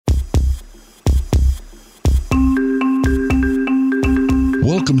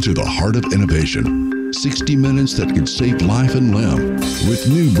Welcome to the Heart of Innovation. 60 minutes that could save life and limb with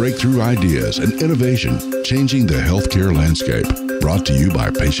new breakthrough ideas and innovation changing the healthcare landscape. Brought to you by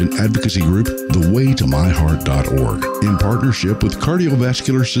patient advocacy group thewaytomyheart.org in partnership with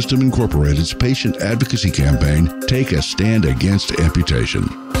Cardiovascular System Incorporated's patient advocacy campaign, Take a Stand Against Amputation.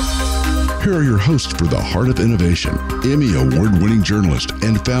 Here are your hosts for the Heart of Innovation, Emmy Award-winning journalist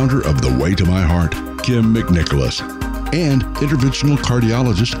and founder of The Way to My Heart, Kym McNicholas, and interventional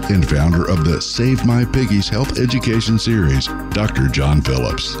cardiologist and founder of the Save My Piggies Health Education Series, Dr. John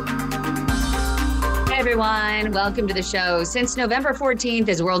Phillips. Hey everyone, welcome to the show. Since November 14th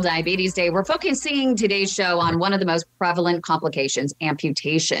is World Diabetes Day, we're focusing today's show on one of the most prevalent complications,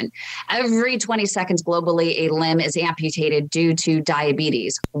 amputation. Every 20 seconds globally, a limb is amputated due to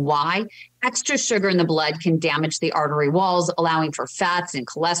diabetes. Why? Extra sugar in the blood can damage the artery walls, allowing for fats and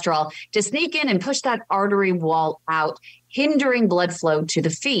cholesterol to sneak in and push that artery wall out, hindering blood flow to the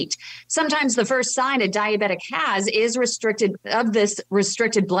feet. Sometimes the first sign a diabetic has is restricted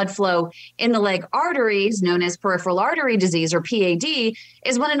blood flow in the leg arteries, known as Peripheral Artery Disease or P.A.D,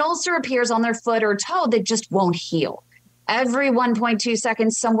 is when an ulcer appears on their foot or toe that just won't heal. Every 1.2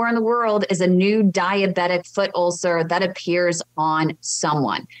 seconds somewhere in the world is a new diabetic foot ulcer that appears on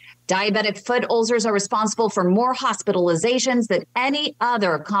someone. Diabetic foot ulcers are responsible for more hospitalizations than any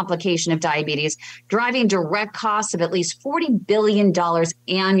other complication of diabetes, driving direct costs of at least $40 billion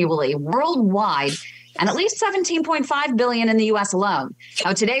annually worldwide, and at least $17.5 billion in the U.S. alone.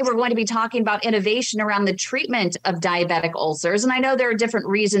 Now, today we're going to be talking about innovation around the treatment of diabetic ulcers, and I know there are different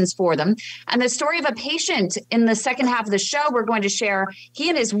reasons for them. And the story of a patient in the second half of the show, we're going to share he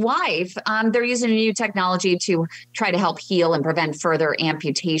and his wife, they're using a new technology to try to help heal and prevent further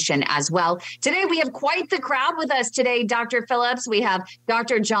amputation as well. Today we have quite the crowd with us today, Dr. Phillips. We have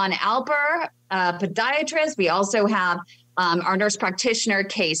Dr. John Alper, podiatrist. We also have our nurse practitioner,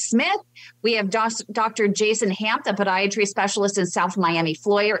 Kay Smith. We have Dr. Jason Hanft, a podiatry specialist in South Miami,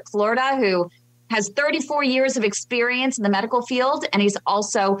 Florida, who has 34 years of experience in the medical field. And he's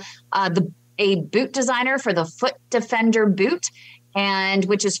also a boot designer for the Foot Defender boot, and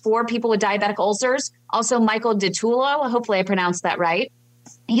which is for people with diabetic ulcers. Also, Michael DiTullo, hopefully I pronounced that right.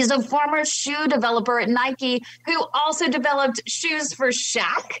 He's a former shoe developer at Nike who also developed shoes for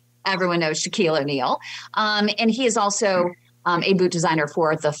Shaq. Everyone knows Shaquille O'Neal. And he is also a boot designer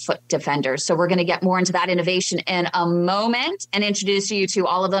for the Foot Defender. So we're going to get more into that innovation in a moment and introduce you to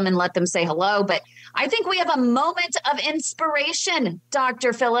all of them and let them say hello. But I think we have a moment of inspiration,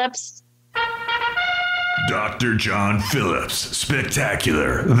 Dr. Phillips. Dr. John Phillips,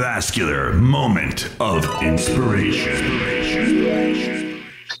 spectacular, vascular moment of inspiration.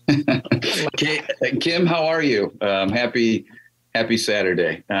 Kym, how are you? Happy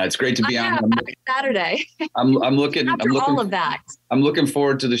Saturday. It's great to be on. Happy Saturday. I'm looking all of that. I'm looking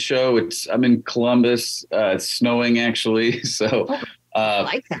forward to the show. I'm in Columbus. It's snowing actually. So I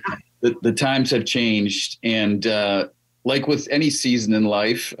like that. The times have changed, and like with any season in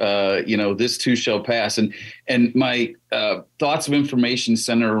life, this too shall pass. And my thoughts of information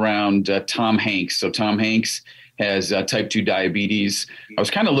center around Tom Hanks. So Tom Hanks has type 2 diabetes. I was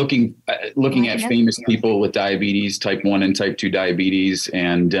kind of looking at famous people with diabetes, type 1 and type 2 diabetes.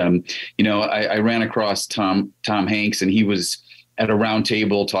 And, I ran across Tom Hanks, and he was at a round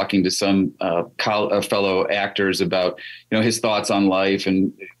table talking to some fellow actors about, his thoughts on life.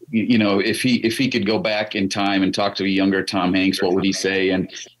 And, if he could go back in time and talk to a younger Tom Hanks, what would he say? And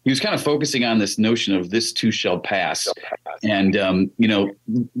he was kind of focusing on this notion of this too shall pass, and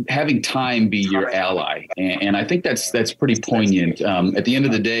having time be your ally. And I think that's pretty poignant. At the end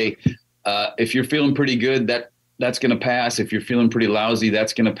of the day, if you're feeling pretty good, that's going to pass. If you're feeling pretty lousy,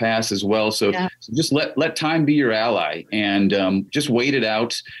 that's going to pass as well. So just let time be your ally, and just wait it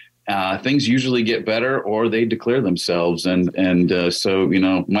out. Things usually get better, or they declare themselves. And so,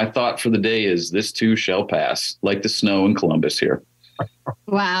 my thought for the day is this too shall pass, like the snow in Columbus here.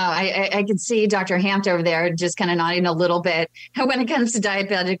 Wow. I can see Dr. Hanft over there just kind of nodding a little bit. When it comes to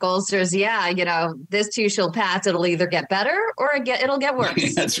diabetic ulcers, this too shall pass. It'll either get better or it'll get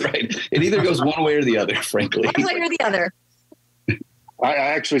worse. That's right. It either goes one way or the other, frankly. One way or the other. I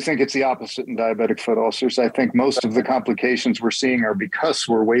actually think it's the opposite in diabetic foot ulcers. I think most of the complications we're seeing are because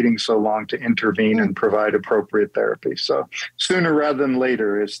we're waiting so long to intervene and provide appropriate therapy. So sooner rather than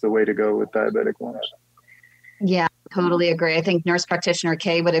later is the way to go with diabetic ones. Yeah, totally agree. I think nurse practitioner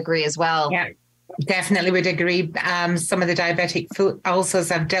Kay would agree as well. Yeah, definitely would agree. Some of the diabetic foot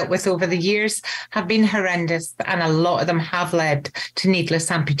ulcers I've dealt with over the years have been horrendous, and a lot of them have led to needless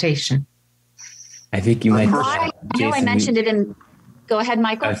amputation. I think you might. I know I mentioned it in. Go ahead,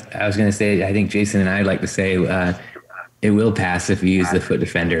 Michael. I was going to say, I think Jason and I like to say, it will pass if you use the foot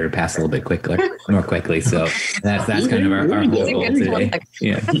defender to pass a little bit more quickly. So that's kind of our whole goal today.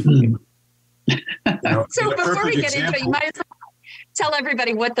 Yeah. So before we get into it, you might as well tell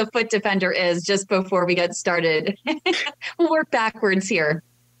everybody what the foot defender is just before we get started. We'll work backwards here.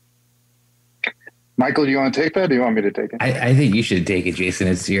 Michael, do you want to take that? Or do you want me to take it? I think you should take it, Jason.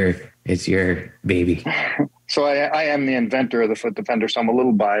 It's your baby. So I am the inventor of the foot defender, so I'm a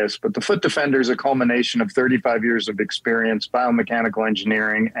little biased, but the foot defender is a culmination of 35 years of experience, biomechanical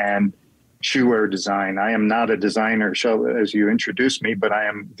engineering, and shoe wear design. I am not a designer, as you introduced me, but I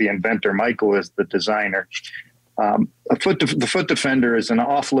am the inventor. Michael is the designer. The foot defender is an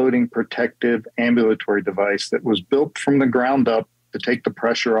offloading protective ambulatory device that was built from the ground up to take the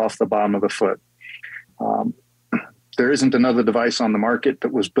pressure off the bottom of the foot. There isn't another device on the market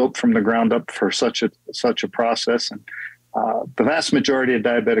that was built from the ground up for such a process. And the vast majority of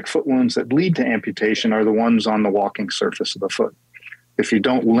diabetic foot wounds that lead to amputation are the ones on the walking surface of the foot. If you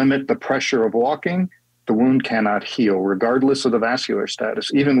don't limit the pressure of walking, the wound cannot heal, regardless of the vascular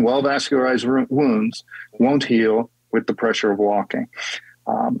status. Even well-vascularized wounds won't heal with the pressure of walking.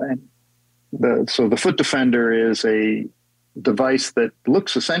 So the foot defender is a device that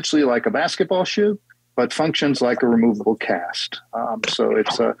looks essentially like a basketball shoe, but functions like a removable cast.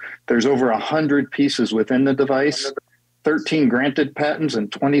 There's over 100 pieces within the device, 13 granted patents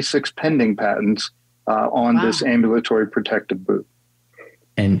and 26 pending patents on this ambulatory protective boot.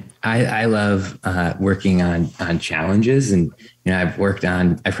 And I love working on challenges, and I've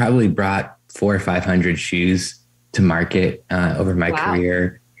probably brought 400 or 500 shoes to market over my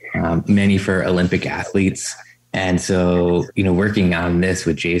career, many for Olympic athletes. And so, working on this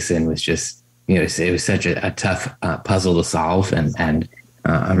with Jason was just, it was such a tough puzzle to solve. And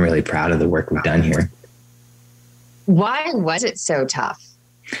I'm really proud of the work we've done here. Why was it so tough?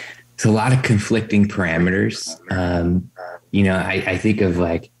 It's a lot of conflicting parameters. I think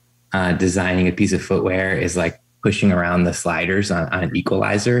of designing a piece of footwear is like pushing around the sliders on an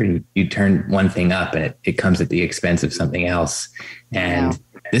equalizer, and you turn one thing up and it comes at the expense of something else. And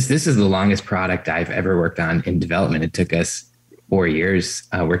this is the longest product I've ever worked on in development. It took us 4 years,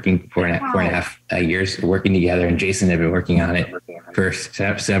 working four and a half years working together. And Jason had been working on it for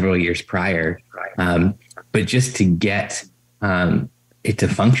several years prior. But just to get it to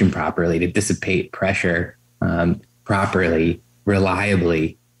function properly, to dissipate pressure properly,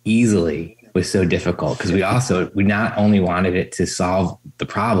 reliably, easily, was so difficult, because we not only wanted it to solve the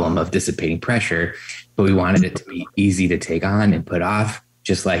problem of dissipating pressure, but we wanted it to be easy to take on and put off.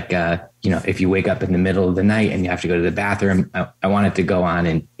 Just like, if you wake up in the middle of the night and you have to go to the bathroom, I want it to go on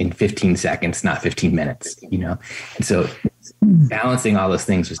in 15 seconds, not 15 minutes, And so balancing all those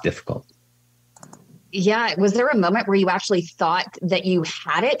things was difficult. Yeah. Was there a moment where you actually thought that you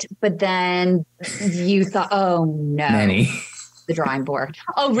had it, but then you thought, oh no, many. The drawing board.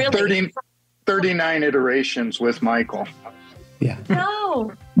 Oh, really? 39 iterations with Michael. Yeah.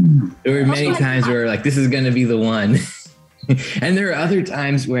 No. There were many times where like, this is going to be the one. And there are other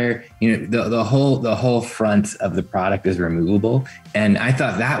times where, the whole front of the product is removable. And I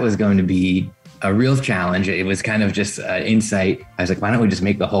thought that was going to be a real challenge. It was kind of just insight. I was like, why don't we just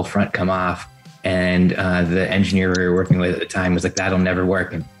make the whole front come off? And the engineer we were working with at the time was like, that'll never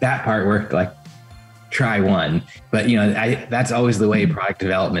work. And that part worked, like, try one. But, that's always the way product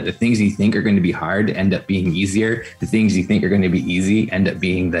development. The things you think are going to be hard end up being easier. The things you think are going to be easy end up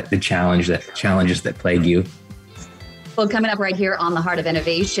being the challenges that plague you. Well, coming up right here on The Heart of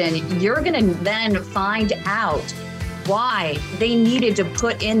Innovation, you're going to then find out why they needed to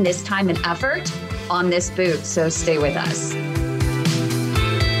put in this time and effort on this boot. So stay with us.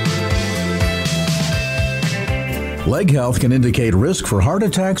 Leg health can indicate risk for heart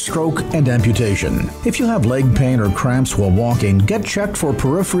attack, stroke, and amputation. If you have leg pain or cramps while walking, get checked for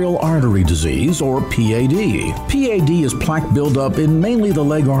Peripheral Artery Disease, or P.A.D. P.A.D. is plaque buildup in mainly the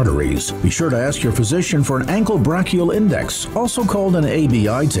leg arteries. Be sure to ask your physician for an ankle brachial index, also called an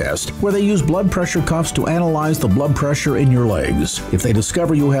ABI test, where they use blood pressure cuffs to analyze the blood pressure in your legs. If they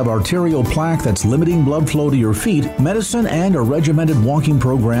discover you have arterial plaque that's limiting blood flow to your feet, medicine and a regimented walking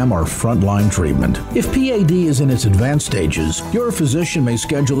program are frontline treatment. If P.A.D. is in its advanced stages, your physician may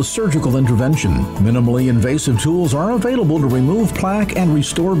schedule a surgical intervention. Minimally invasive tools are available to remove plaque and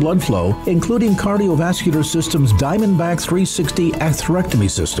restore blood flow, including Cardiovascular System's Diamondback 360 atherectomy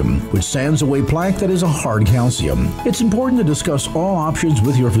system, which sands away plaque that is a hard calcium. It's important to discuss all options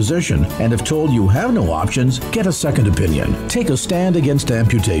with your physician, and if told you have no options, get a second opinion. Take a stand against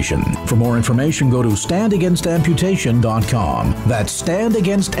amputation. For more information, go to standagainsamputation.com. That's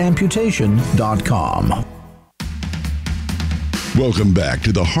standagainsamputation.com. Welcome back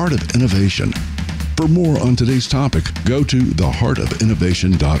to the Heart of Innovation. For more on today's topic, go to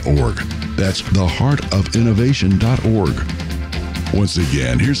theheartofinnovation.org. That's theheartofinnovation.org. Once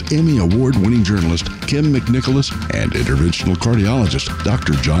again, here's Emmy Award-winning journalist Kym McNicholas and interventional cardiologist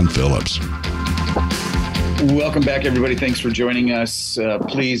Dr. John Phillips. Welcome back, everybody. Thanks for joining us.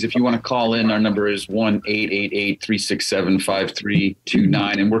 Please, if you want to call in, our number is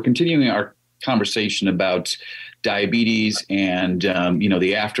 1-888-367-5329. And we're continuing our conversation about diabetes and,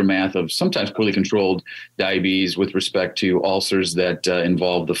 the aftermath of sometimes poorly controlled diabetes with respect to ulcers that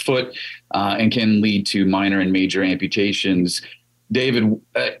involve the foot and can lead to minor and major amputations. David,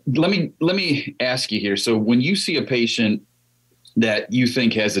 let me ask you here. So when you see a patient that you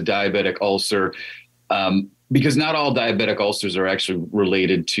think has a diabetic ulcer, because not all diabetic ulcers are actually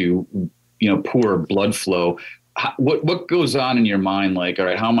related to, poor blood flow. What goes on in your mind? Like, all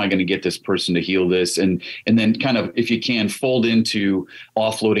right, how am I going to get this person to heal this? And then kind of, if you can, fold into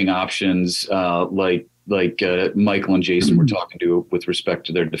offloading options like Michael and Jason were talking to with respect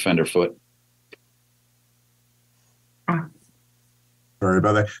to their Defender foot. Sorry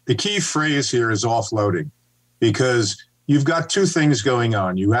about that. The key phrase here is offloading, because you've got two things going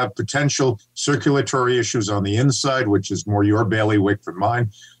on. You have potential circulatory issues on the inside, which is more your bailiwick than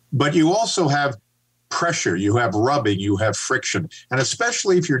mine, but you also have pressure, you have rubbing, you have friction. And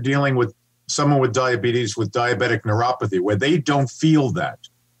especially if you're dealing with someone with diabetes, with diabetic neuropathy, where they don't feel that.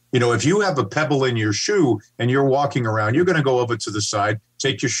 If you have a pebble in your shoe and you're walking around, you're going to go over to the side,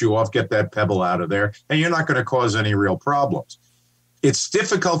 take your shoe off, get that pebble out of there, and you're not going to cause any real problems. It's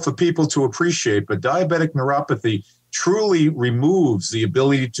difficult for people to appreciate, but diabetic neuropathy truly removes the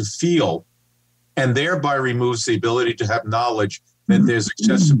ability to feel, and thereby removes the ability to have knowledge that there's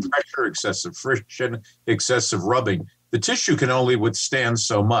excessive pressure, excessive friction, excessive rubbing. The tissue can only withstand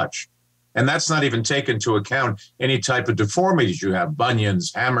so much. And that's not even taken into account any type of deformities you have,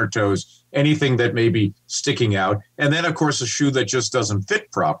 bunions, hammer toes, anything that may be sticking out. And then, of course, a shoe that just doesn't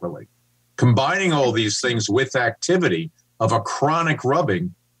fit properly. Combining all these things with activity of a chronic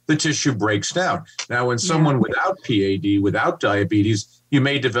rubbing, the tissue breaks down. Now, when someone without P.A.D., without diabetes, you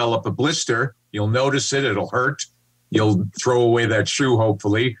may develop a blister. You'll notice it. It'll hurt. You'll throw away that shoe,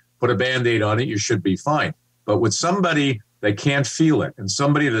 hopefully, put a Band-Aid on it. You should be fine. But with somebody that can't feel it and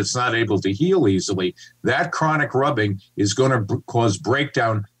somebody that's not able to heal easily, that chronic rubbing is going to cause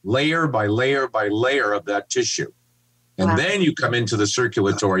breakdown layer by layer by layer of that tissue. And then you come into the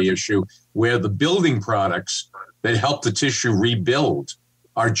circulatory issue where the building products that help the tissue rebuild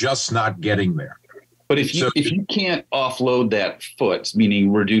are just not getting there. But if you can't offload that foot,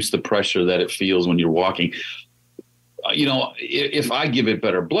 meaning reduce the pressure that it feels when you're walking, if I give it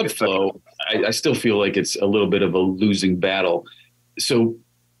better blood flow, I still feel like it's a little bit of a losing battle. So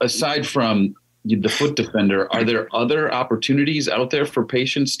aside from the foot defender, are there other opportunities out there for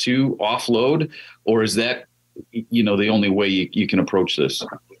patients to offload, or is that, the only way you can approach this?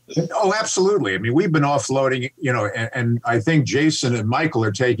 Oh, absolutely. I mean, we've been offloading, and I think Jason and Michael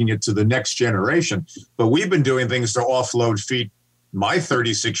are taking it to the next generation, but we've been doing things to offload feet my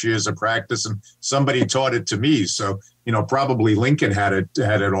 36 years of practice, and somebody taught it to me. So, probably Lincoln had it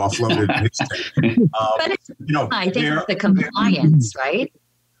offloaded in his day. But I think it's the compliance, right?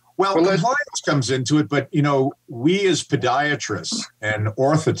 Well, compliance comes into it, but, we as podiatrists and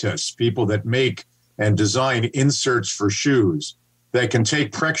orthotists, people that make and design inserts for shoes that can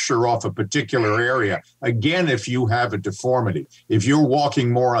take pressure off a particular area. Again, if you have a deformity, if you're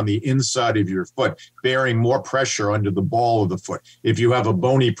walking more on the inside of your foot, bearing more pressure under the ball of the foot, if you have a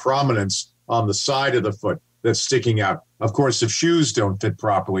bony prominence on the side of the foot that's sticking out. Of course, if shoes don't fit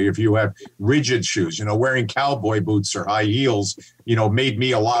properly, if you have rigid shoes, wearing cowboy boots or high heels, made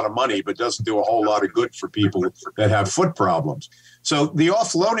me a lot of money, but doesn't do a whole lot of good for people that have foot problems. So the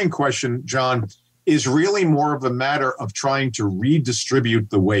offloading question, John, is really more of a matter of trying to redistribute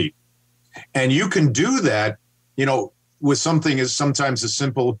the weight. And you can do that, with something sometimes as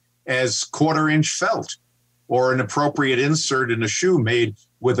simple as 1/4-inch felt or an appropriate insert in a shoe made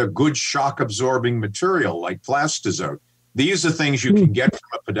with a good shock absorbing material like Plastizote. These are things you can get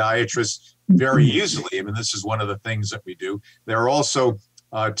from a podiatrist very easily. I mean, this is one of the things that we do. There are also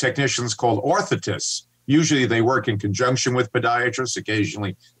technicians called orthotists. Usually they work in conjunction with podiatrists.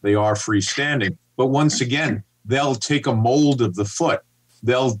 Occasionally they are freestanding. But once again, they'll take a mold of the foot.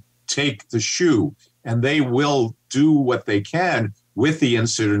 They'll take the shoe, and they will do what they can with the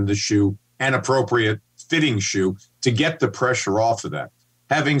insert in the shoe and appropriate fitting shoe to get the pressure off of that.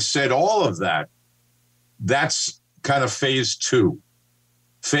 Having said all of that, that's kind of phase 2.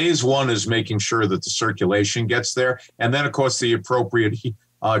 Phase 1 is making sure that the circulation gets there. And then, of course, the appropriate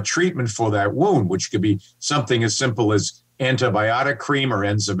treatment for that wound, which could be something as simple as antibiotic cream or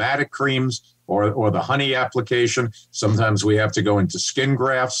enzymatic creams, or the honey application. Sometimes we have to go into skin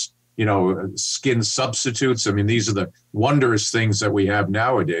grafts, skin substitutes. I mean, these are the wondrous things that we have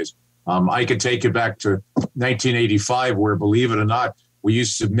nowadays. I could take you back to 1985, where, believe it or not, we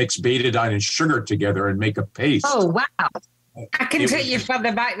used to mix betadine and sugar together and make a paste. Oh, wow. I can take you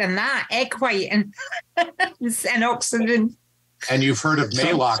further back than that. Egg white and oxygen. And you've heard of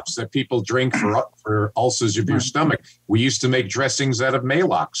Maalox that people drink for ulcers of your stomach. We used to make dressings out of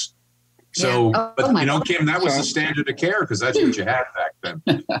Maalox. So, Kym, that was the standard of care because that's what you had back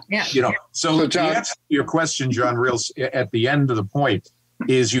then. Yeah. So John, the answer to your question, John, real at the end of the point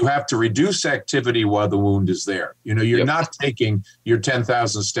is you have to reduce activity while the wound is there. You're not taking your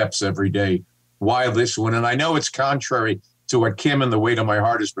 10,000 steps every day while this wound. And I know it's contrary to what Kym and the Weight of My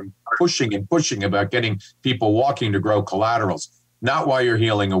Heart has been pushing about getting people walking to grow collaterals, not while you're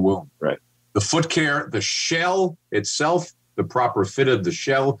healing a wound. Right. The foot care, the shell itself, the proper fit of the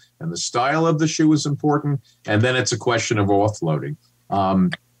shell and the style of the shoe is important. And then it's a question of offloading,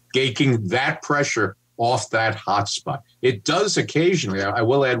 taking that pressure off that hot spot. It does occasionally, I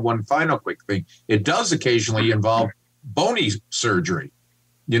will add one final quick thing. It does occasionally involve bony surgery,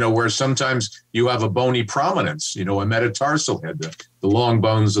 where sometimes you have a bony prominence, a metatarsal head, the long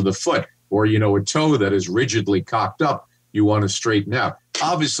bones of the foot, or, a toe that is rigidly cocked up. You want to straighten out.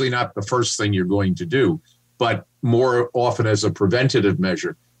 Obviously not the first thing you're going to do, but more often as a preventative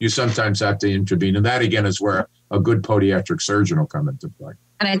measure, you sometimes have to intervene. And that, again, is where a good podiatric surgeon will come into play.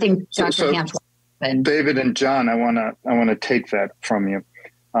 And I think Dr. Hanft. David and John, I want to take that from you.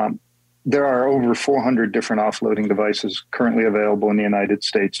 There are over 400 different offloading devices currently available in the United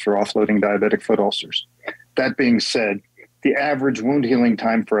States for offloading diabetic foot ulcers. That being said, the average wound healing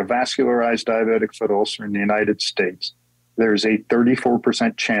time for a vascularized diabetic foot ulcer in the United States, there's a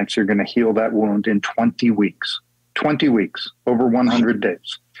 34% chance you're going to heal that wound in 20 weeks. 20 weeks, over 100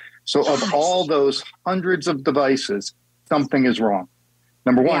 days. So of all those hundreds of devices, something is wrong.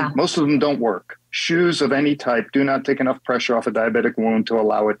 Number one, most of them don't work. Shoes of any type do not take enough pressure off a diabetic wound to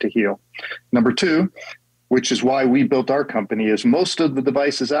allow it to heal. Number two, which is why we built our company, is most of the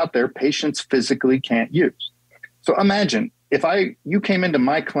devices out there patients physically can't use. So imagine if you came into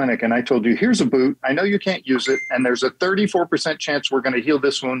my clinic and I told you, here's a boot, I know you can't use it, and there's a 34% chance we're going to heal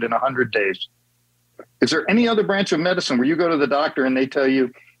this wound in 100 days. Is there any other branch of medicine where you go to the doctor and they tell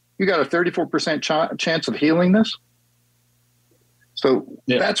you, you got a 34% chance of healing this? So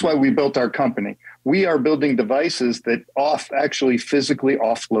that's why we built our company. We are building devices that actually physically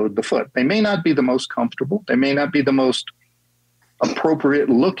offload the foot. They may not be the most comfortable. They may not be the most appropriate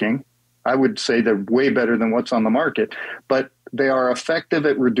looking. I would say they're way better than what's on the market, but they are effective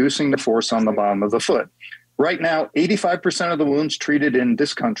at reducing the force on the bottom of the foot. Right now, 85% of the wounds treated in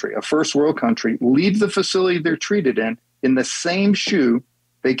this country, a first world country, leave the facility they're treated in the same shoe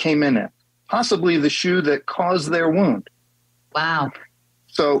they came in, possibly the shoe that caused their wound. Wow.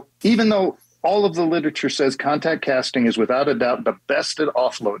 So even though all of the literature says contact casting is without a doubt the best at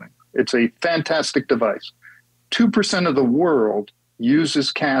offloading, it's a fantastic device, 2% of the world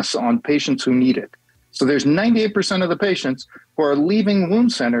uses casts on patients who need it. So there's 98% of the patients who are leaving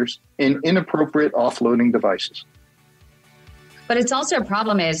wound centers in inappropriate offloading devices. But it's also a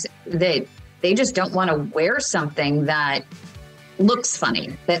problem is that they just don't want to wear something that looks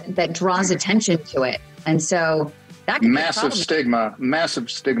funny, that draws attention to it. And so that can massive stigma.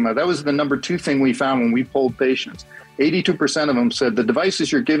 That was the number 2 thing we found when we polled patients. 82% of them said the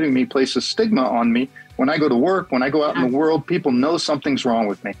devices you're giving me place a stigma on me. When I go to work, when I go out in the world, people know something's wrong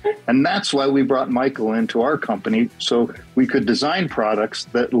with me. And that's why we brought Michael into our company, so we could design products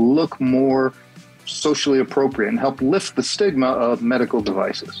that look more socially appropriate and help lift the stigma of medical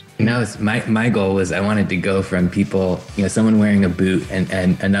devices. My goal was I wanted to go from people, someone wearing a boot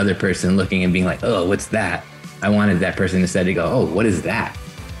and another person looking and being like, oh, what's that? I wanted that person instead to go, oh, what is that?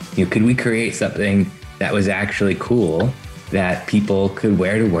 Could we create something that was actually cool that people could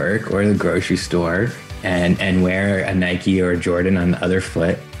wear to work or the grocery store and wear a Nike or a Jordan on the other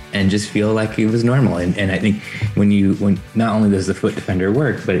foot and just feel like it was normal. And I think when not only does the Foot Defender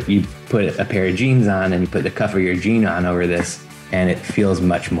work, but you put a pair of jeans on and you put the cuff of your jean on over this, and it feels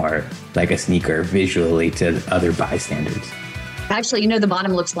much more like a sneaker visually to other bystanders. Actually, the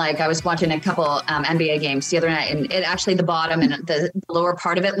bottom looks like, I was watching a couple NBA games the other night, and it actually, the bottom and the lower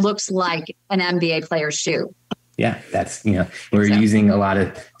part of it looks like an NBA player's shoe. Yeah, that's, we're using a lot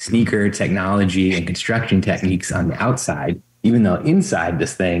of sneaker technology and construction techniques on the outside, even though inside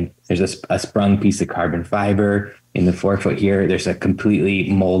this thing, there's a sprung piece of carbon fiber in the forefoot here. There's a completely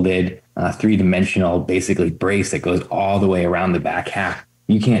molded 3-dimensional, basically brace that goes all the way around the back half.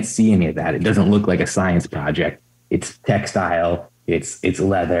 You can't see any of that. It doesn't look like a science project. It's textile. It's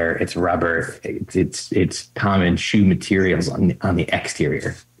leather, it's rubber, it's common shoe materials on the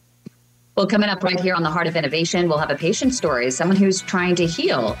exterior. Well, coming up right here on the Heart of Innovation, we'll have a patient story, someone who's trying to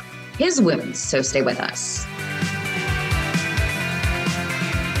heal his wounds. So stay with us.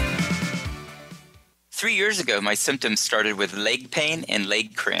 3 years ago, my symptoms started with leg pain and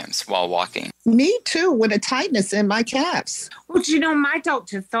leg cramps while walking. Me too, with a tightness in my calves. Well, do you know, my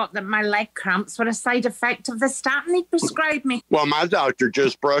doctor thought that my leg cramps were a side effect of the statin he prescribed me. Well, my doctor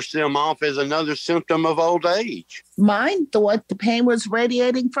just brushed them off as another symptom of old age. Mine thought the pain was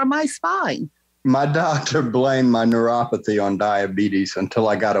radiating from my spine. My doctor blamed my neuropathy on diabetes until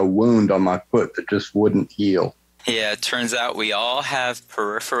I got a wound on my foot that just wouldn't heal. Yeah, it turns out we all have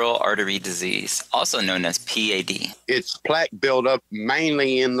peripheral artery disease, also known as P.A.D. It's plaque buildup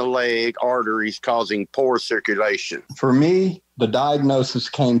mainly in the leg arteries causing poor circulation. For me, the diagnosis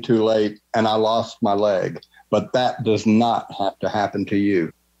came too late and I lost my leg, but that does not have to happen to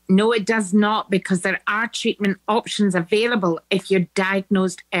you. No, it does not, because there are treatment options available if you're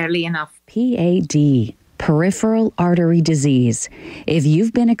diagnosed early enough. P.A.D. Peripheral Artery Disease. If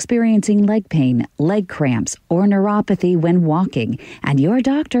you've been experiencing leg pain, leg cramps, or neuropathy when walking, and your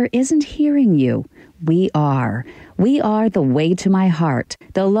doctor isn't hearing you, we are. We are The Way to My Heart,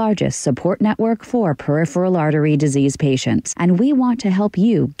 the largest support network for peripheral artery disease patients, and we want to help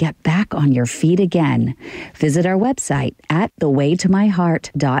you get back on your feet again. Visit our website at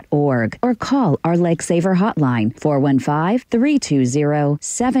thewaytomyheart.org or call our Leg Saver hotline,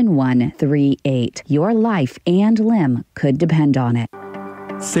 415-320-7138. Your life and limb could depend on it.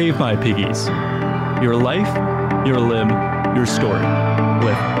 Save My Piggies. Your life, your limb, your story.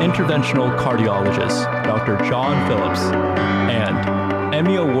 With interventional cardiologist Dr. John Phillips and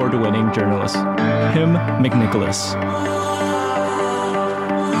Emmy Award-winning journalist Kym McNicholas.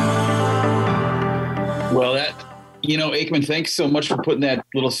 Well, Aikman, thanks so much for putting that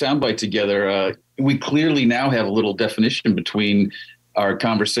little soundbite together. We clearly now have a little definition between our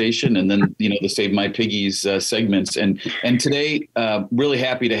conversation and then, the Save My Piggies segments. And today, really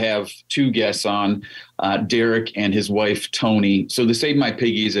happy to have two guests on, Derek and his wife, Tony. So the Save My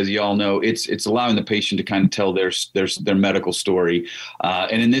Piggies, as you all know, it's allowing the patient to kind of tell their medical story.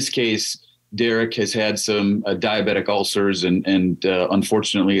 And in this case, Derek has had some diabetic ulcers and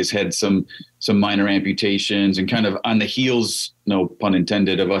unfortunately has had some minor amputations, and kind of on the heels, no pun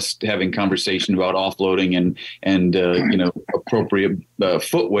intended, of us having conversation about offloading and appropriate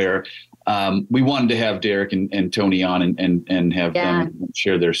footwear. We wanted to have Derek and Tony on and have them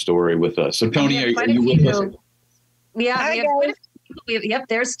share their story with us. So Tony, are you with us? Yeah, yep.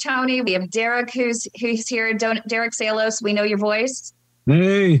 There's Tony. We have Derek who's here. Derek Salos, we know your voice.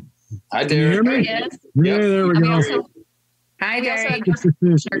 Hey. Hi, Derek. There he is. Yeah, there we go. Hi, Derek. Dr.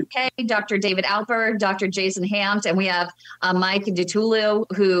 K, Dr. David Alper, Dr. Jason Hanft, and we have Mike DiTullo,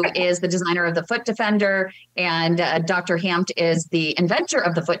 who is the designer of the Foot Defender, and Dr. Hanft is the inventor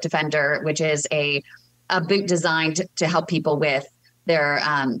of the Foot Defender, which is a boot designed to help people with their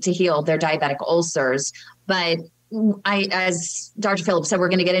to heal their diabetic ulcers. But as Dr. Phillips said, we're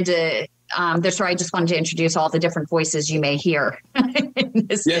going to get into their story. I just wanted to introduce all the different voices you may hear.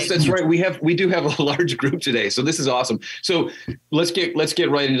 Yes, that's right. We do have a large group today, so this is awesome. So let's get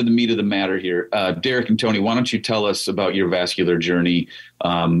right into the meat of the matter here. Derek and Tony, why don't you tell us about your vascular journey?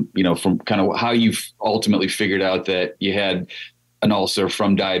 From kind of how you've ultimately figured out that you had an ulcer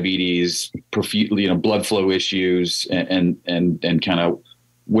from diabetes, blood flow issues, and kind of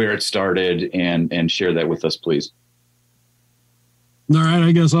where it started, and share that with us, please. All right,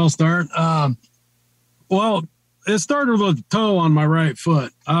 I guess I'll start. Well, it started with a toe on my right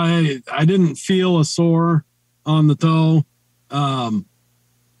foot. I didn't feel a sore on the toe, and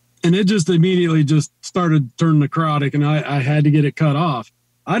it just immediately just started turning necrotic, and I had to get it cut off.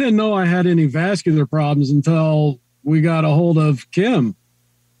 I didn't know I had any vascular problems until we got a hold of Kym,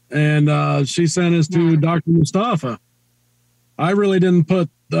 and she sent us to Dr. Mustafa. I really didn't put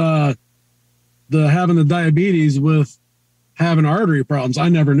the having the diabetes with having artery problems. I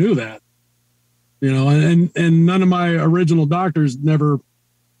never knew that, and none of my original doctors never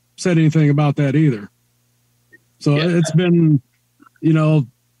said anything about that either. So it's been,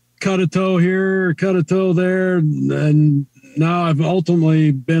 cut a toe here, cut a toe there. And now I've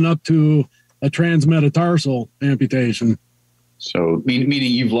ultimately been up to a transmetatarsal amputation. So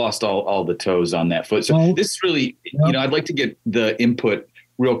meaning you've lost all the toes on that foot. So this is really, I'd like to get the input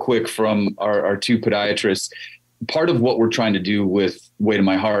real quick from our two podiatrists. Part of what we're trying to do with Way to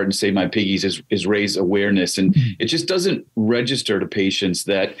My Heart and Save My Piggies is raise awareness. And it just doesn't register to patients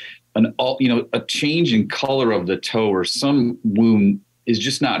that a change in color of the toe or some wound is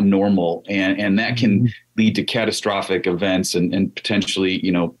just not normal, and that can lead to catastrophic events and potentially,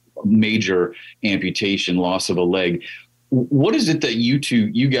 major amputation, loss of a leg. What is it that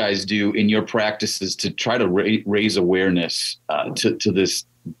you guys do in your practices to try to raise awareness to this,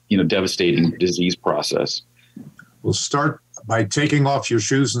 devastating disease process? We'll start by taking off your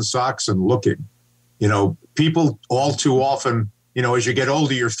shoes and socks and looking. People all too often, as you get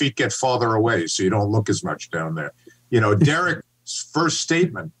older, your feet get farther away, so you don't look as much down there. Derek's first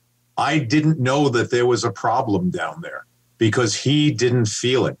statement, I didn't know that there was a problem down there because he didn't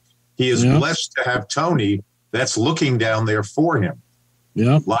feel it. He is blessed to have Tony that's looking down there for him.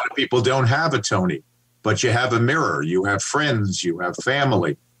 Yeah. A lot of people don't have a Tony, but you have a mirror, you have friends, you have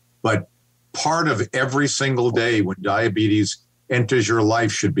family. But part of every single day when diabetes enters your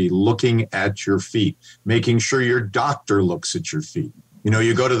life should be looking at your feet, making sure your doctor looks at your feet.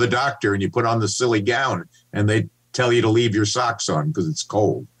 You go to the doctor and you put on the silly gown and they tell you to leave your socks on because it's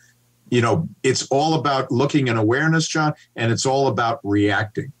cold. It's all about looking and awareness, John, and it's all about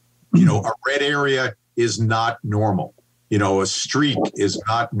reacting. A red area is not normal. A streak is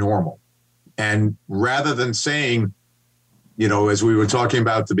not normal. And rather than saying, as we were talking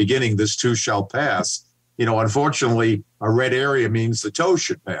about at the beginning, this too shall pass, unfortunately, a red area means the toe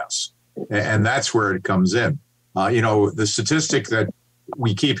should pass. And that's where it comes in. The statistic that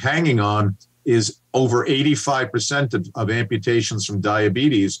we keep hanging on is over 85% of amputations from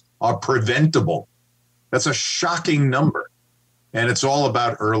diabetes are preventable. That's a shocking number. And it's all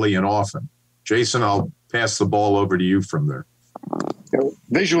about early and often. Jason, I'll pass the ball over to you from there.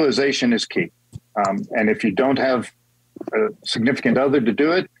 Visualization is key. And if you don't have a significant other to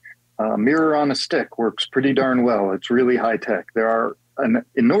do it, a mirror on a stick works pretty darn well. It's really high tech. There are an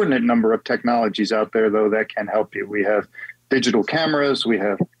inordinate number of technologies out there, though, that can help you. We have digital cameras. We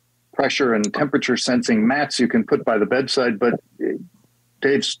have pressure and temperature sensing mats you can put by the bedside. But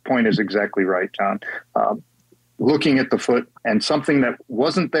Dave's point is exactly right, John. Looking at the foot, and something that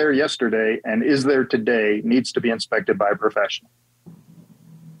wasn't there yesterday and is there today needs to be inspected by a professional.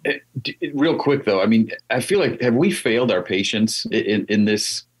 Real quick, though, I feel like, have we failed our patients in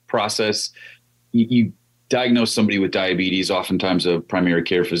this process? You diagnose somebody with diabetes, oftentimes a primary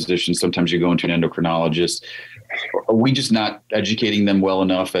care physician, sometimes you go into an endocrinologist. Are we just not educating them well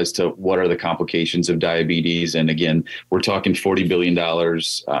enough as to what are the complications of diabetes? And again, we're talking $40 billion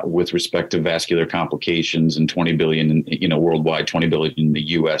with respect to vascular complications, and $20 billion, worldwide, $20 billion in the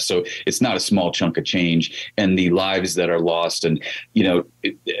US. So it's not a small chunk of change, and the lives that are lost. And,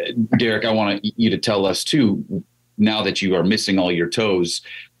 Derek, I want you to tell us too, now that you are missing all your toes,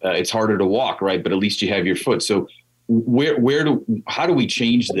 it's harder to walk, right? But at least you have your foot. So how do we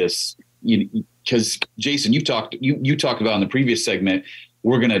change this? Because Jason, you talked about in the previous segment,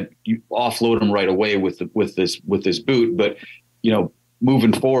 we're going to offload them right away with this boot, but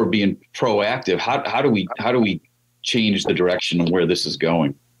moving forward, being proactive, how do we change the direction of where this is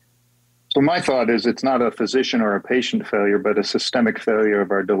going? So my thought is it's not a physician or a patient failure, but a systemic failure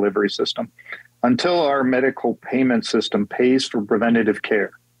of our delivery system. Until our medical payment system pays for preventative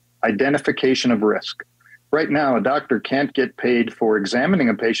care, identification of risk. Right now, a doctor can't get paid for examining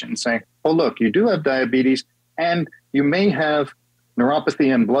a patient and saying, oh, look, you do have diabetes and you may have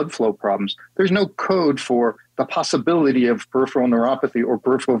neuropathy and blood flow problems. There's no code for the possibility of peripheral neuropathy or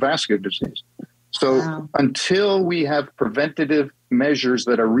peripheral vascular disease. So until we have preventative measures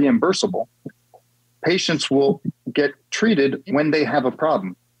that are reimbursable, patients will get treated when they have a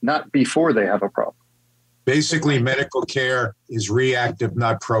problem, not before they have a problem. Basically, medical care is reactive,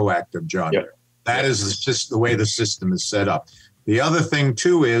 not proactive, John. Yep. That is just the way the system is set up. The other thing,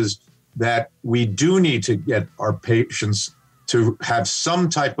 too, is that we do need to get our patients to have some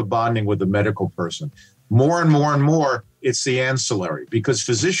type of bonding with a medical person. More and more and more, it's the ancillary, because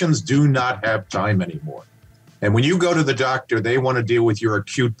physicians do not have time anymore. And when you go to the doctor, they want to deal with your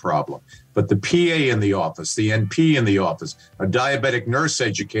acute problem. But the PA in the office, the NP in the office, a diabetic nurse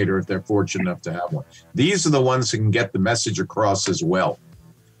educator, if they're fortunate enough to have one, these are the ones who can get the message across as well.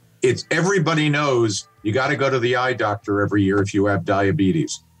 It's everybody knows you got to go to the eye doctor every year if you have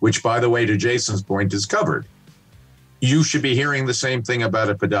diabetes, which, by the way, to Jason's point, is covered. You should be hearing the same thing about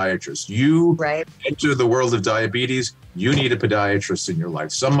a podiatrist. You enter the world of diabetes, you need a podiatrist in your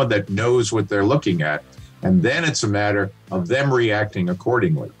life, someone that knows what they're looking at. And then it's a matter of them reacting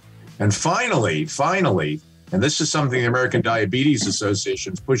accordingly. And finally, and this is something the American Diabetes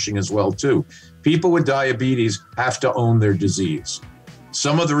Association is pushing as well, too, people with diabetes have to own their disease.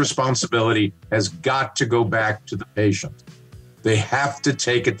 Some of the responsibility has got to go back to the patient. They have to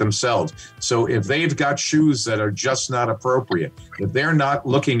take it themselves. So if they've got shoes that are just not appropriate, if they're not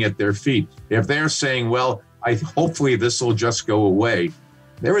looking at their feet, if they're saying, well, hopefully this will just go away.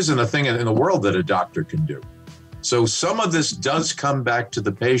 There isn't a thing in the world that a doctor can do. So some of this does come back to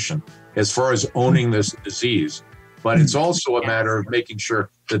the patient as far as owning this disease, but it's also a matter of making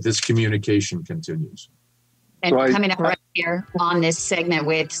sure that this communication continues. And coming up right here on this segment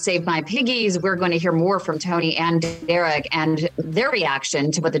with Save My Piggies, we're going to hear more from Tony and Derek and their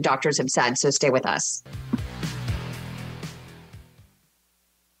reaction to what the doctors have said. So stay with us.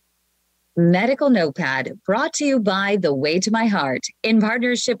 Medical Notepad, brought to you by The Way to My Heart, in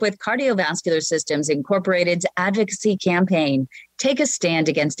partnership with Cardiovascular Systems Incorporated's advocacy campaign, Take a Stand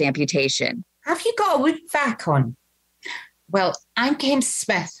Against Amputation. Have you got a wound vac on? Well, I'm Kym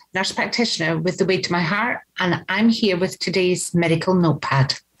Smith, nurse practitioner with The Way to My Heart, and I'm here with today's Medical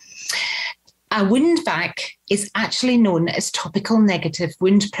Notepad. A wound vac is actually known as topical negative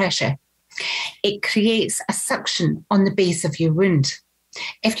wound pressure. It creates a suction on the base of your wound.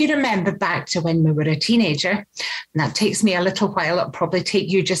 If you remember back to when we were a teenager, and that takes me a little while, it'll probably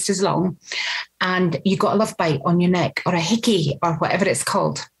take you just as long, and you got a love bite on your neck or a hickey or whatever it's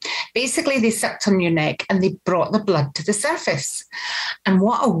called. Basically, they sucked on your neck and they brought the blood to the surface. And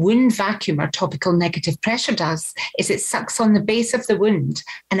what a wound vacuum or topical negative pressure does is it sucks on the base of the wound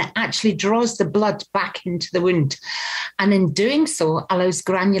and it actually draws the blood back into the wound. And in doing so, allows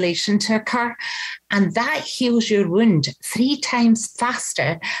granulation to occur. And that heals your wound 3 times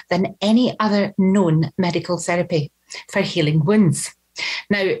faster than any other known medical therapy for healing wounds.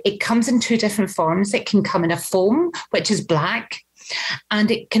 Now, it comes in 2 different forms. It can come in a foam, which is black, and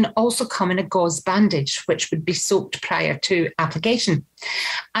it can also come in a gauze bandage, which would be soaked prior to application.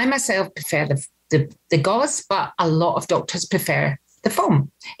 I myself prefer the gauze, but a lot of doctors prefer the foam.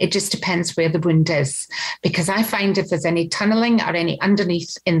 It just depends where the wound is, because I find if there's any tunneling or any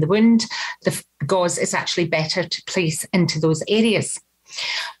underneath in the wound, the gauze is actually better to place into those areas.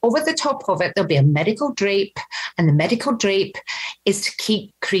 Over the top of it, there'll be a medical drape, and the medical drape is to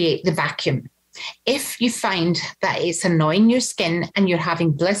create the vacuum. If you find that it's annoying your skin and you're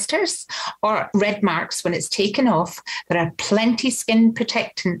having blisters or red marks when it's taken off, there are plenty skin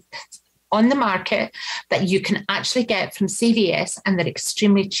protectants on the market that you can actually get from CVS, and they're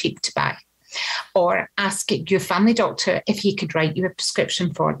extremely cheap to buy. Or ask your family doctor if he could write you a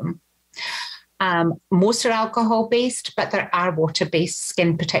prescription for them. Most are alcohol-based, but there are water-based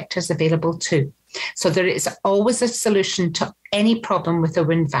skin protectors available too. So there is always a solution to any problem with a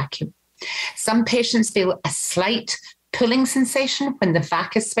wound vacuum. Some patients feel a slight pulling sensation when the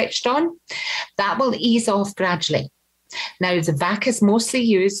vac is switched on. That will ease off gradually. Now, the vac is mostly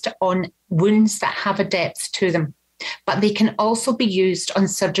used on wounds that have a depth to them, but they can also be used on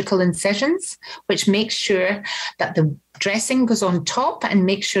surgical incisions, which makes sure that the dressing goes on top and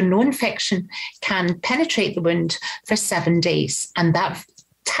makes sure no infection can penetrate the wound for 7 days. And that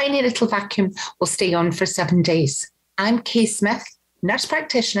tiny little vacuum will stay on for 7 days. I'm Kay Smith, nurse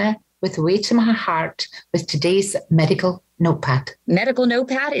practitioner with The Way to My Heart, with today's Medical Notepad. Medical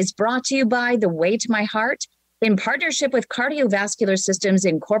Notepad is brought to you by The Way to My Heart, in partnership with Cardiovascular Systems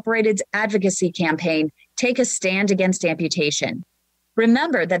Incorporated's advocacy campaign, Take a Stand Against Amputation.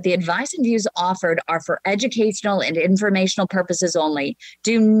 Remember that the advice and views offered are for educational and informational purposes only.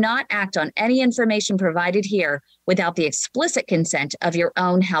 Do not act on any information provided here without the explicit consent of your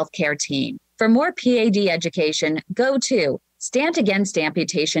own healthcare team. For more P.A.D. education, go to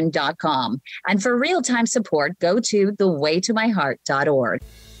standagainsamputation.com. And for real-time support, go to thewaytomyheart.org.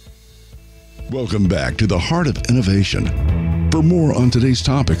 Welcome back to the Heart of Innovation. For more on today's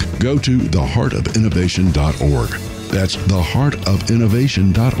topic, go to theheartofinnovation.org. That's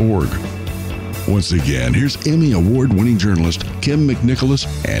theheartofinnovation.org. Once again, here's Emmy Award-winning journalist Kym McNicholas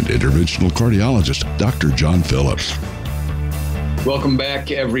and interventional cardiologist Dr. John Phillips. Welcome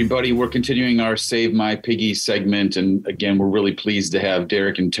back, everybody. We're continuing our Save My Piggy segment. And again, we're really pleased to have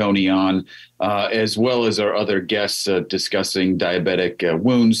Derek and Tony on, as well as our other guests discussing diabetic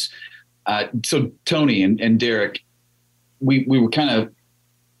wounds. So Tony and Derek, we were kind of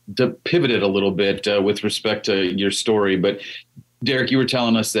pivoted a little bit with respect to your story, but Derek, you were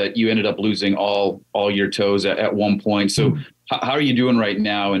telling us that you ended up losing all your toes at one point. So how are you doing right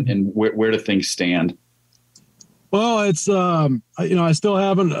now, and where do things stand? Well, it's, I still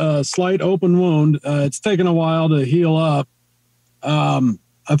have a slight open wound. It's taken a while to heal up.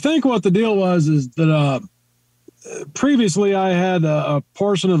 I think what the deal was is that previously I had a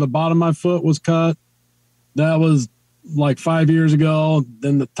portion of the bottom of my foot was cut. That was like 5 years ago.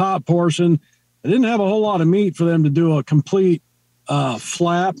 Then the top portion, I didn't have a whole lot of meat for them to do a complete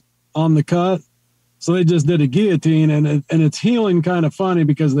flap on the cut. So they just did a guillotine, and it's healing kind of funny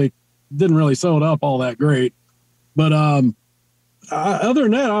because they didn't really sew it up all that great. But other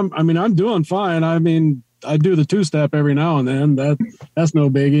than that, I'm doing fine. I mean, I do the 2-step every now and then. That's no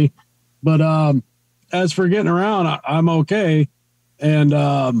biggie. But as for getting around, I'm okay. And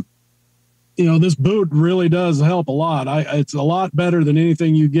this boot really does help a lot. It's a lot better than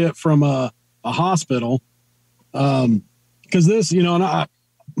anything you get from a hospital. Because this,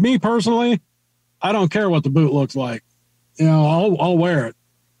 me personally, I don't care what the boot looks like. I'll wear it.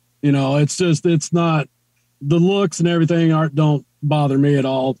 It's not, the looks and everything don't bother me at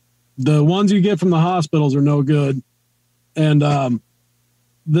all. The ones you get from the hospitals are no good. And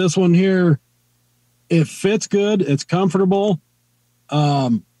this one here, it fits good. It's comfortable. I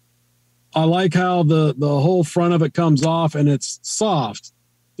like how the whole front of it comes off and it's soft.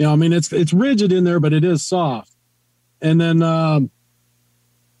 It's rigid in there, but it is soft. And then, the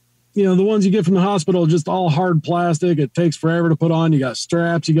ones you get from the hospital, just all hard plastic. It takes forever to put on. You got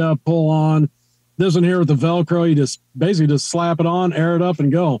straps you got to pull on. This one here with the Velcro, you just basically just slap it on, air it up,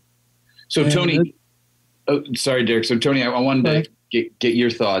 and go. So, Tony, sorry, Derek. So, Tony, I wanted to get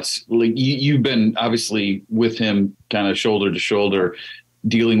your thoughts. Like you've been obviously with him kind of shoulder to shoulder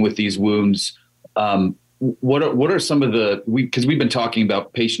dealing with these wounds. What are some of because we've been talking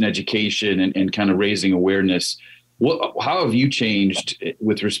about patient education and kind of raising awareness. How have you changed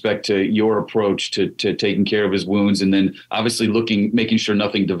with respect to your approach to taking care of his wounds, and then obviously making sure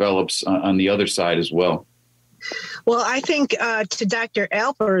nothing develops on the other side as well? Well, I think to Dr.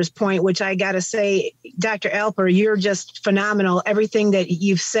 Alper's point, which I got to say, Dr. Alper, you're just phenomenal. Everything that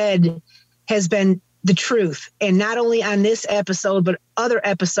you've said has been the truth. And not only on this episode, but other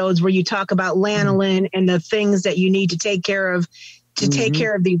episodes where you talk about lanolin and the things that you need to take care of to take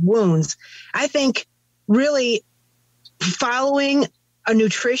care of these wounds. I think really following a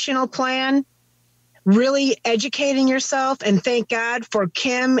nutritional plan, really educating yourself, and thank God for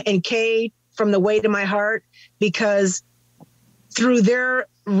Kym and Kay from the Way to My Heart, because through their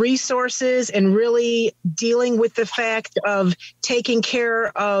resources and really dealing with the fact of taking care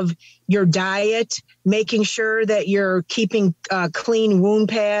of your diet, making sure that you're keeping clean wound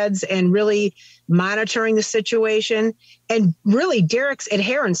pads and really monitoring the situation, and really Derek's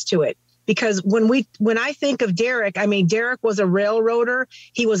adherence to it. Because when I think of Derek, Derek was a railroader.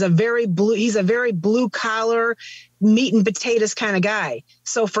 He's a very blue collar, meat and potatoes kind of guy.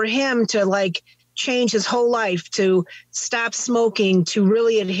 So for him to change his whole life, to stop smoking, to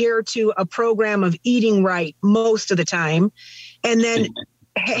really adhere to a program of eating right most of the time, and then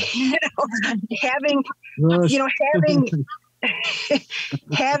having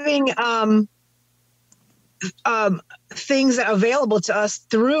things available to us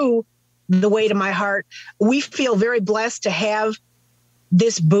through the Way to My Heart, we feel very blessed to have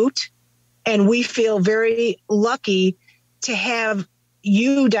this boot, and we feel very lucky to have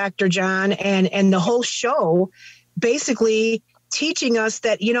you, Dr. John, and the whole show basically teaching us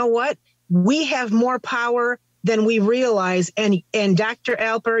that, we have more power than we realize. And Dr.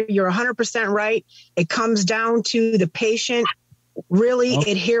 Alper, you're 100% right. It comes down to the patient really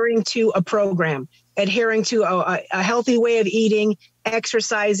adhering to a program, adhering to a healthy way of eating,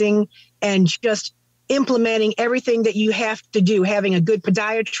 exercising, and just implementing everything that you have to do, having a good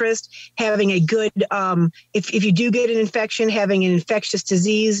podiatrist, having a good, if you do get an infection, having an infectious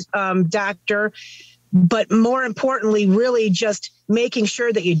disease doctor, but more importantly, really just making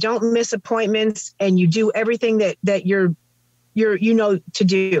sure that you don't miss appointments and you do everything that you're to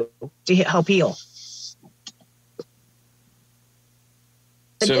do to help heal.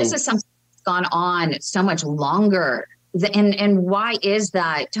 But this is something that's gone on so much longer. And why is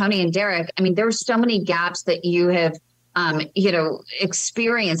that, Tony and Derek? There's so many gaps that you have,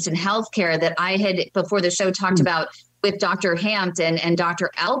 experienced in healthcare that I had before the show talked about with Dr. Hanft and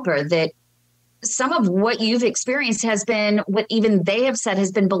Dr. Alper, that some of what you've experienced has been what even they have said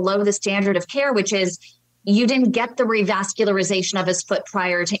has been below the standard of care, which is you didn't get the revascularization of his foot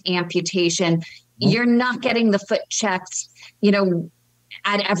prior to amputation. You're not getting the foot checked,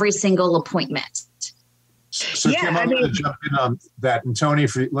 at every single appointment. So Kym, I'm going to jump in on that. And Tony,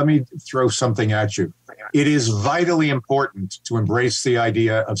 let me throw something at you. It is vitally important to embrace the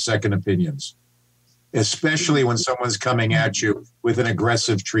idea of second opinions, especially when someone's coming at you with an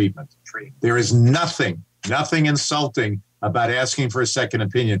aggressive treatment. There is nothing insulting about asking for a second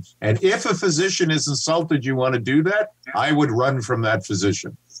opinion. And if a physician is insulted, you want to do that, I would run from that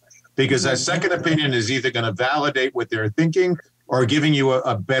physician, because that second opinion is either going to validate what they're thinking or giving you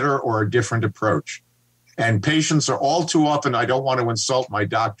a better or a different approach. And patients are all too often, I don't want to insult my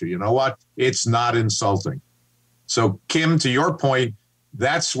doctor. You know what? It's not insulting. So Kym, to your point,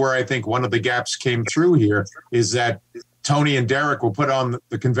 that's where I think one of the gaps came through here, is that Tony and Derek were put on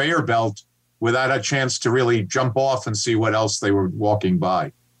the conveyor belt without a chance to really jump off and see what else they were walking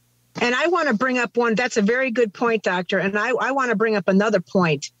by. And I want to bring up one. That's a very good point, Doctor. And I want to bring up another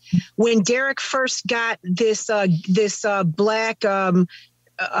point. When Derek first got this black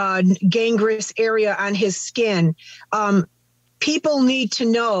gangrenous area on his skin, people need to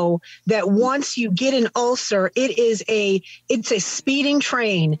know that once you get an ulcer, it's a speeding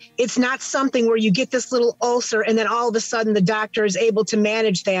train. It's not something where you get this little ulcer and then all of a sudden the doctor is able to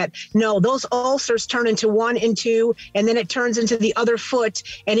manage that. No, those ulcers turn into 1 and 2, and then it turns into the other foot.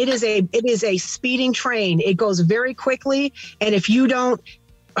 And it is a speeding train. It goes very quickly. And if you don't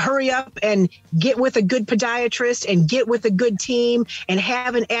hurry up and get with a good podiatrist and get with a good team and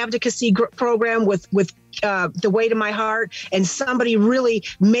have an advocacy program with the way to my heart and somebody really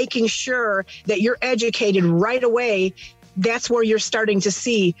making sure that you're educated right away, that's where you're starting to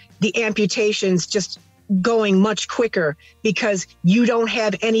see the amputations just going much quicker because you don't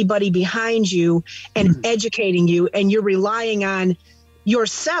have anybody behind you and educating you, and you're relying on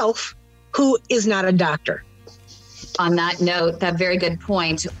yourself, who is not a doctor. On that note, that very good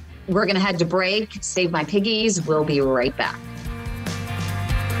point. We're going to head to break. Save my piggies. We'll be right back.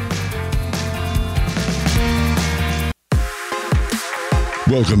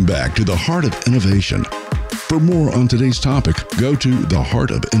 Welcome back to the Heart of Innovation. For more on today's topic, go to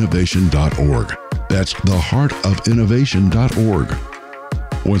theheartofinnovation.org. That's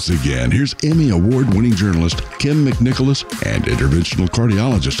theheartofinnovation.org. Once again, here's Emmy Award-winning journalist Kym McNicholas and interventional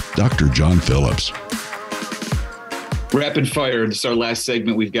cardiologist Dr. John Phillips. Rapid fire. This is our last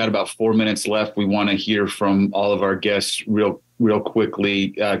segment. We've got about 4 minutes left. We want to hear from all of our guests real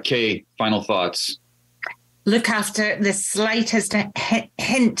quickly. Kay, final thoughts. Look after the slightest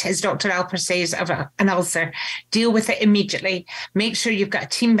hint, as Dr. Alper says, of an ulcer. Deal with it immediately. Make sure you've got a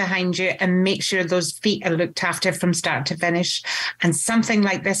team behind you and make sure those feet are looked after from start to finish. And something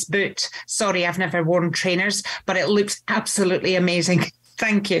like this boot, sorry, I've never worn trainers, but it looks absolutely amazing.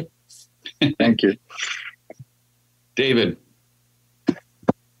 Thank you. Thank you. David.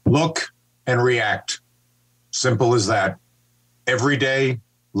 Look and react. Simple as that. Every day,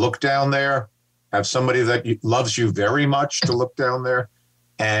 look down there. Have somebody that loves you very much to look down there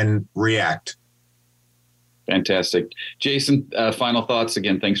and react. Fantastic. Jason, final thoughts.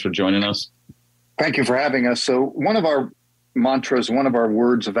 Again, thanks for joining us. Thank you for having us. So one of our mantras, one of our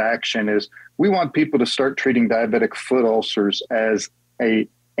words of action is we want people to start treating diabetic foot ulcers as a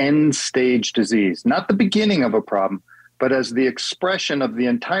end-stage disease, not the beginning of a problem, but as the expression of the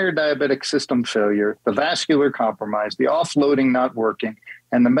entire diabetic system failure, the vascular compromise, the offloading not working,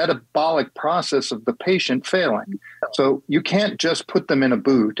 and the metabolic process of the patient failing. So you can't just put them in a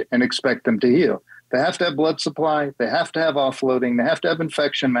boot and expect them to heal. They have to have blood supply, they have to have offloading, they have to have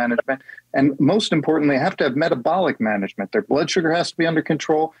infection management, and most importantly, they have to have metabolic management. Their blood sugar has to be under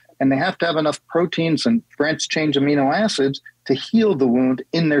control, and they have to have enough proteins and branched-chain amino acids to heal the wound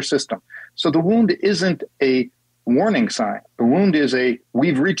in their system. So the wound isn't a warning sign. The wound is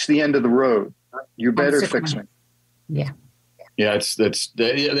we've reached the end of the road. You better fix me. Yeah. Yeah,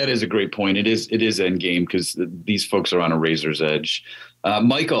 that is a great point. It is end game because these folks are on a razor's edge.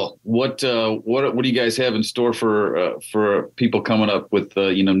 Michael, what do you guys have in store for people coming up with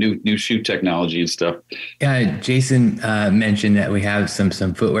new shoe technology and stuff? Yeah, Jason mentioned that we have some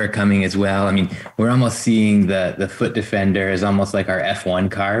footwear coming as well. I mean, we're almost seeing the Foot Defender as almost like our F1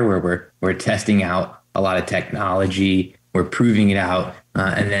 car, where we're testing out a lot of technology, we're proving it out,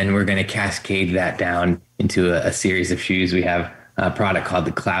 and then we're going to cascade that down into a series of shoes. We have a product called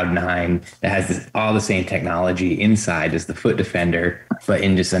the Cloud9 that has all the same technology inside as the Foot Defender, but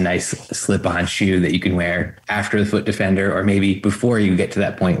in just a nice slip-on shoe that you can wear after the Foot Defender or maybe before you get to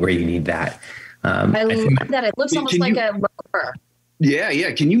that point where you need that. I love that. It looks almost like a rubber.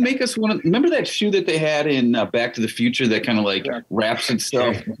 Yeah. Can you make us remember that shoe that they had in Back to the Future that kind of like wraps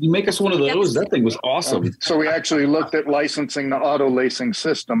itself? Can you make us one of those? That thing was awesome. So we actually looked at licensing the auto lacing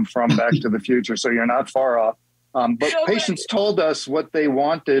system from Back to the Future. So you're not far off. But patients told us what they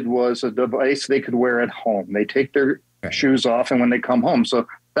wanted was a device they could wear at home. They take their shoes off and when they come home. So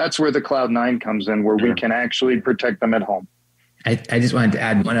that's where the Cloud9 comes in, where we can actually protect them at home. I just wanted to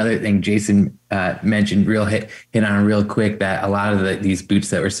add one other thing. Jason mentioned hit on real quick that a lot of these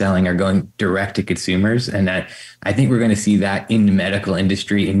boots that we're selling are going direct to consumers. And that I think we're going to see that in the medical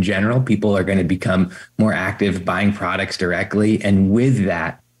industry in general. People are going to become more active buying products directly. And with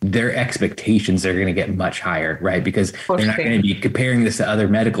that, their expectations are going to get much higher, right? Because they're not going to be comparing this to other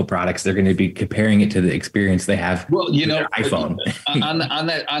medical products. They're going to be comparing it to the experience they have with their iPhone.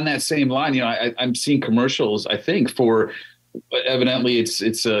 on that same line, I'm seeing commercials, I think, for evidently it's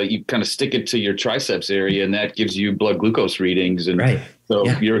you kind of stick it to your triceps area and that gives you blood glucose readings. And so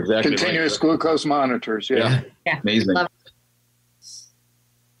you're exactly continuous right. Glucose monitors. Yeah. Amazing.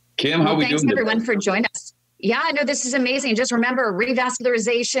 Kym, how we thanks doing everyone for joining us. Yeah, no, this is amazing. Just remember,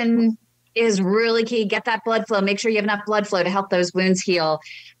 revascularization is really key. Get that blood flow. Make sure you have enough blood flow to help those wounds heal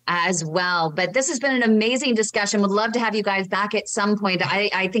as well. But this has been an amazing discussion. Would love to have you guys back at some point.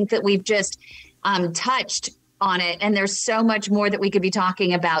 I think that we've just touched on it, and there's so much more that we could be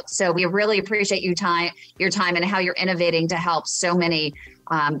talking about. So we really appreciate your time and how you're innovating to help so many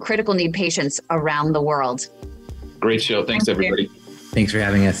critical need patients around the world. Great show. Thanks, everybody. Thanks for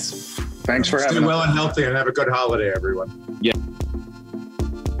having us. Thanks for having us. Stay well and healthy, and have a good holiday, everyone. Yeah.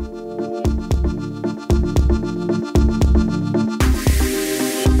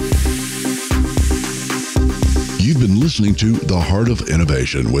 You've been listening to The Heart of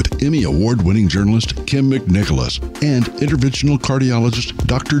Innovation with Emmy Award-winning journalist Kym McNicholas and interventional cardiologist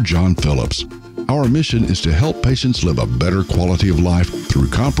Dr. John Phillips. Our mission is to help patients live a better quality of life through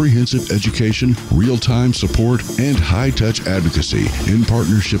comprehensive education, real-time support, and high-touch advocacy in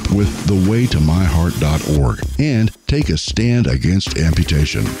partnership with thewaytomyheart.org and Take a Stand Against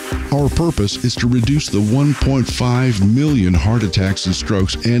Amputation. Our purpose is to reduce the 1.5 million heart attacks and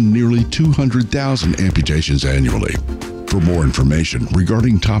strokes and nearly 200,000 amputations annually. For more information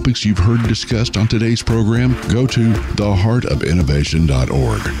regarding topics you've heard discussed on today's program, go to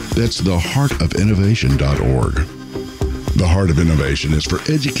theheartofinnovation.org. That's theheartofinnovation.org. The Heart of Innovation is for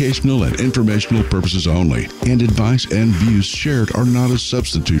educational and informational purposes only, and advice and views shared are not a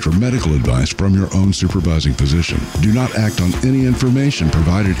substitute for medical advice from your own supervising physician. Do not act on any information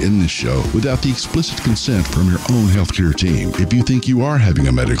provided in this show without the explicit consent from your own healthcare team. If you think you are having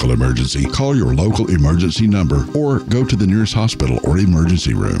a medical emergency, call your local emergency number or go to the nearest hospital or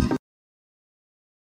emergency room.